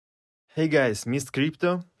Hey guys,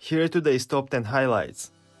 2minCrypto, here are today's top 10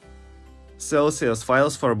 highlights. Celsius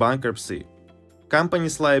files for bankruptcy.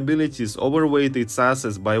 Company's liabilities overweight its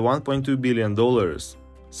assets by $1.2 billion.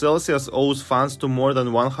 Celsius owes funds to more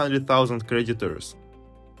than 100,000 creditors.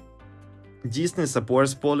 Disney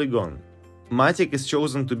supports Polygon. Matic is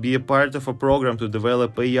chosen to be a part of a program to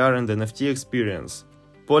develop AR and NFT experience.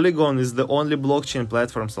 Polygon is the only blockchain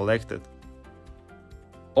platform selected.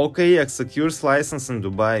 OKX secures license in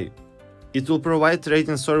Dubai. It will provide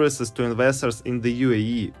trading services to investors in the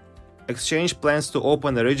UAE. Exchange plans to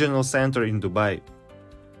open a regional center in Dubai.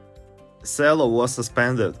 Celo was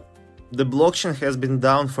suspended. The blockchain has been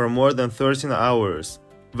down for more than 13 hours.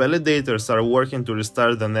 Validators are working to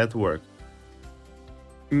restart the network.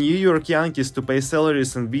 New York Yankees to pay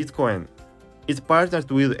salaries in Bitcoin. It partnered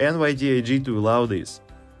with NYDIG to allow this.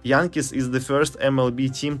 Yankees is the first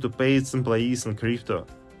MLB team to pay its employees in crypto.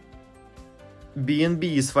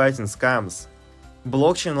 BNB is fighting scams.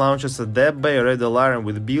 Blockchain launches a DApp-based red alarm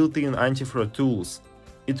with built-in anti-fraud tools.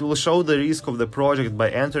 It will show the risk of the project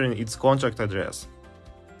by entering its contract address.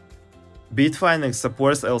 Bitfinex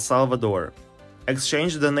supports El Salvador.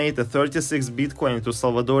 Exchange donated 36 Bitcoin to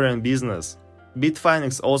Salvadorian business.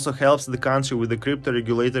 Bitfinex also helps the country with the crypto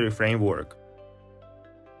regulatory framework.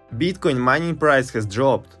 Bitcoin mining price has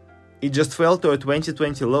dropped. It just fell to a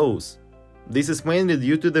 2020 lows. This is mainly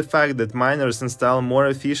due to the fact that miners install more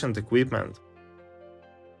efficient equipment.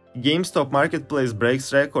 GameStop marketplace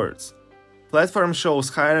breaks records. Platform shows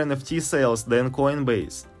higher NFT sales than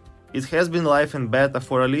Coinbase. It has been live in beta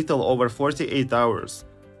for a little over 48 hours.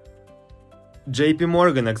 JP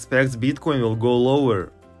Morgan expects Bitcoin will go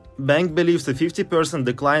lower. Bank believes a 50%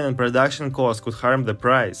 decline in production costs could harm the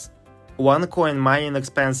price. One coin mining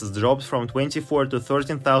expenses dropped from $24,000 to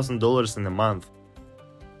 $13,000 in a month.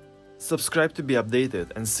 Subscribe to be updated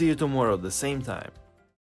and see you tomorrow at the same time.